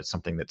relatable, and it's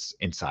something that's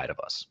inside of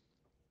us.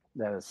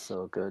 That is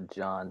so good,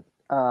 John.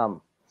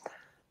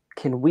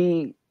 Can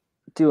we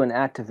do an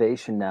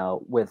activation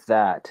now with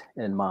that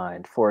in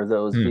mind for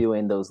those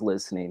viewing, those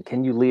listening?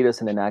 Can you lead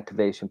us in an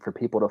activation for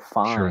people to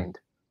find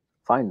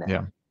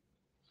that?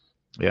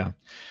 Yeah.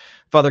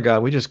 Father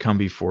God, we just come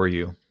before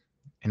you,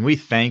 and we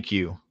thank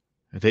you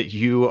that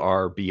you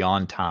are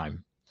beyond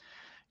time.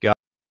 God,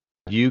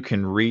 you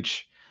can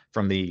reach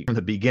from the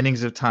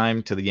beginnings of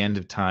time to the end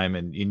of time,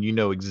 and you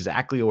know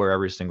exactly where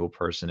every single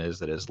person is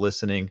that is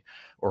listening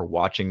or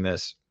watching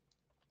this.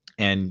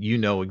 And you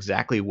know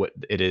exactly what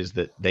it is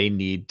that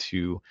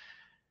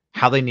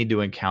how they need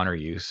to encounter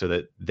you, so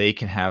that they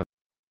can have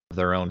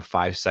their own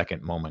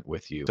 5-second moment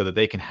with you, so that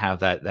they can have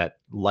that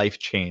life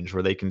change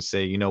where they can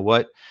say, you know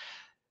what?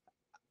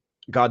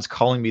 God's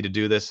calling me to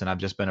do this, and I've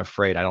just been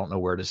afraid. I don't know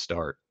where to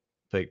start.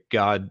 But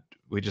God,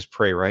 we just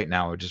pray right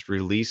now, just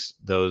release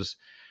those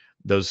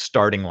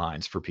starting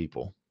lines for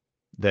people,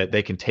 that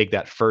they can take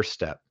that first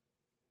step.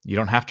 You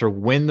don't have to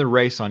win the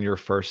race on your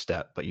first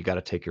step, but you got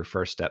to take your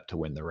first step to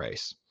win the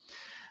race.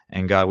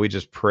 And God, we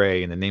just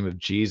pray in the name of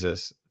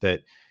Jesus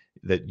that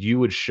you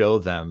would show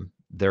them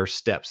their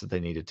steps that they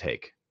need to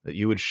take, that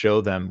you would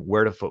show them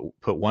where to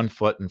put one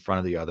foot in front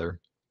of the other,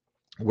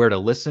 where to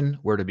listen,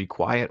 where to be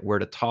quiet, where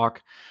to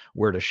talk,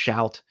 where to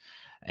shout,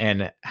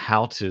 and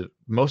how to,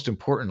 most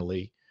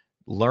importantly,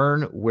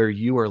 learn where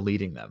you are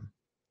leading them,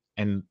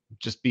 and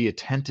just be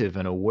attentive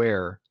and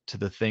aware to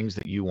the things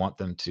that you want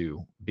them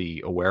to be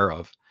aware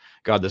of.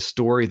 God, the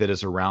story that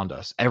is around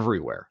us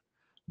everywhere,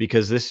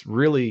 because this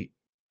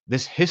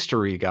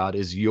history, God,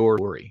 is your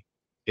story.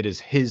 It is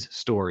his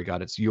story,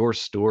 God. It's your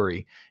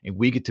story, and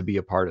we get to be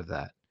a part of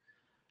that.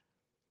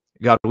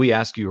 God, we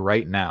ask you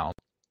right now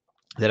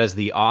that as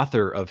the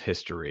author of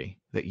history,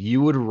 that you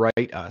would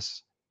write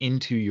us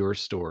into your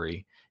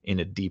story in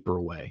a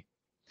deeper way,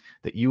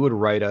 that you would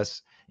write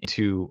us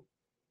into,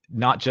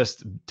 not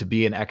just to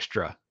be an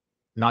extra,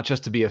 not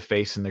just to be a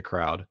face in the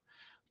crowd,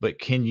 but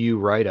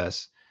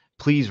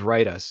please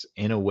write us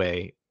in a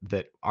way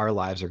that our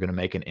lives are going to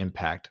make an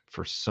impact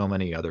for so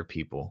many other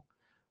people,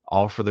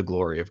 all for the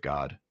glory of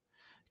God.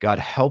 God,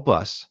 help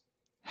us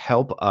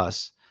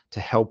to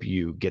help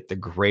you get the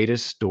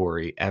greatest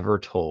story ever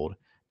told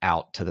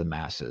out to the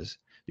masses,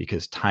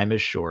 because time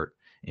is short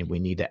and we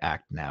need to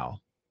act now.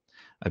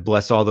 I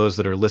bless all those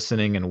that are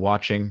listening and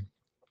watching.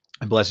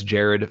 I bless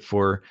Jared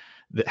for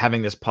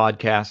having this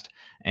podcast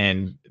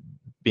and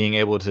being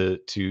able to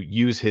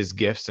use his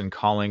gifts and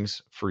callings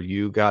for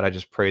you. God, I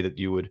just pray that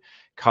you would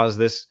cause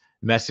this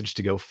message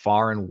to go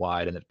far and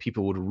wide, and that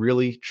people would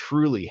really,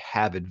 truly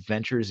have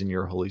adventures in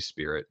your Holy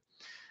Spirit.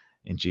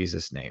 In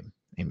Jesus' name,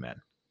 amen.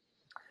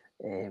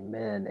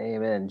 Amen.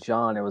 Amen.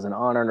 John, it was an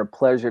honor and a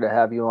pleasure to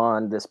have you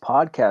on this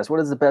podcast. What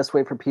is the best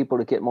way for people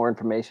to get more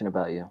information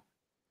about you?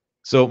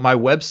 So my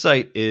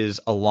website is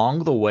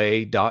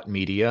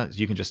alongtheway.media.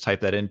 You can just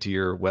type that into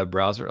your web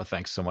browser. Oh,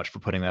 thanks so much for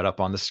putting that up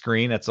on the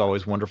screen. That's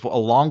always wonderful.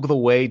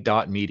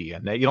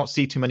 Alongtheway.media. Now you don't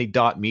see too many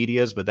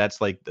 .medias, but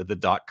that's like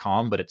the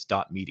 .com, but it's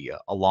 .media.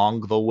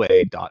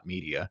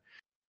 Alongtheway.media.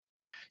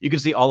 You can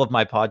see all of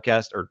my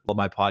podcast or all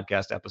my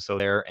podcast episode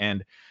there.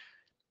 And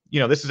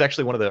this is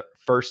actually one of the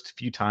first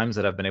few times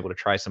that I've been able to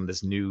try some of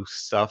this new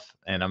stuff.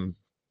 And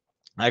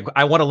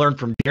I want to learn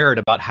from Jared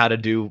about how to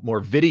do more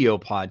video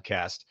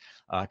podcast,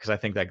 because I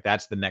think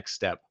that's the next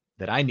step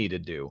that I need to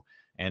do.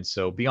 And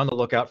so be on the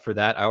lookout for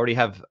that. I already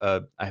have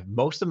I have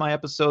most of my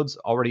episodes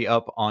already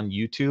up on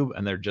YouTube,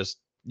 and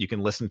you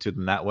can listen to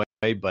them that way.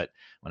 But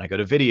when I go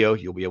to video,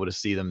 you'll be able to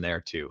see them there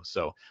too.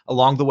 So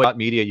Along the Way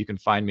Media, you can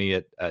find me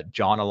at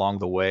John Along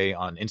the Way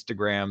on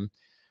Instagram.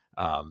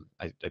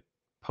 I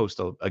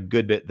post a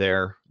good bit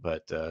there,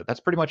 but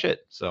that's pretty much it.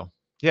 So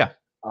yeah.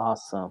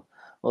 Awesome.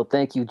 Well,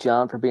 thank you,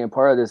 John, for being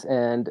part of this.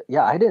 And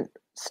yeah, I didn't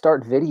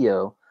start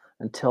video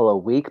until a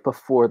week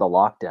before the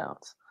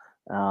lockdowns.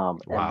 Wow.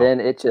 And then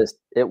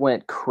it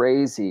went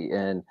crazy.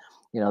 And,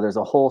 there's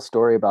a whole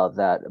story about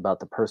that, about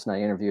the person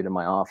I interviewed in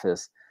my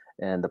office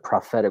and the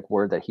prophetic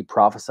word that he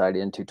prophesied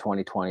into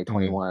 2020,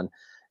 21,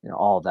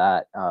 all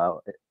that.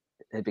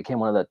 It became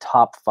one of the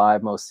top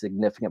 5 most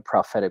significant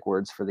prophetic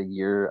words for the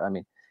year. I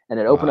mean, and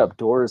it opened up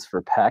doors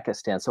for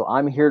Pakistan. So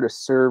I'm here to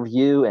serve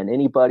you and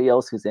anybody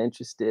else who's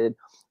interested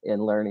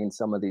in learning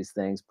some of these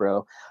things,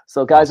 bro.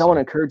 So guys, awesome. I want to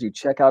encourage you,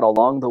 check out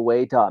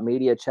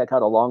alongtheway.media, check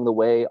out Along the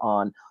Way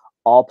on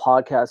all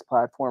podcast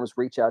platforms.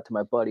 Reach out to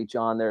my buddy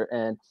John there.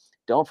 And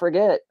don't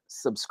forget,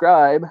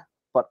 subscribe,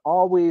 but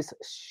always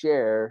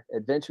share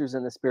Adventures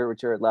in the Spirit with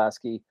Jared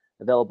Lasky,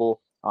 available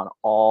on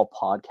all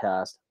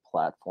podcast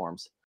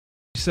platforms.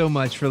 So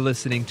much for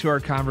listening to our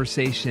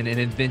conversation in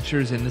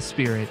Adventures in the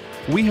Spirit.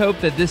 We hope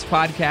that this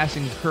podcast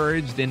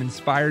encouraged and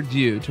inspired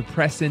you to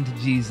press into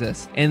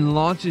Jesus and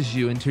launches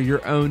you into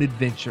your own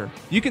adventure.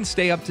 You can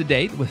stay up to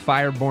date with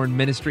Fireborn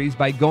Ministries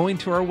by going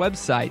to our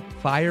website,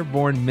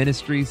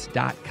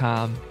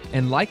 firebornministries.com,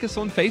 and like us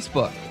on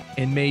Facebook.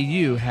 And may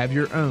you have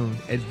your own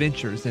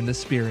Adventures in the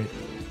Spirit.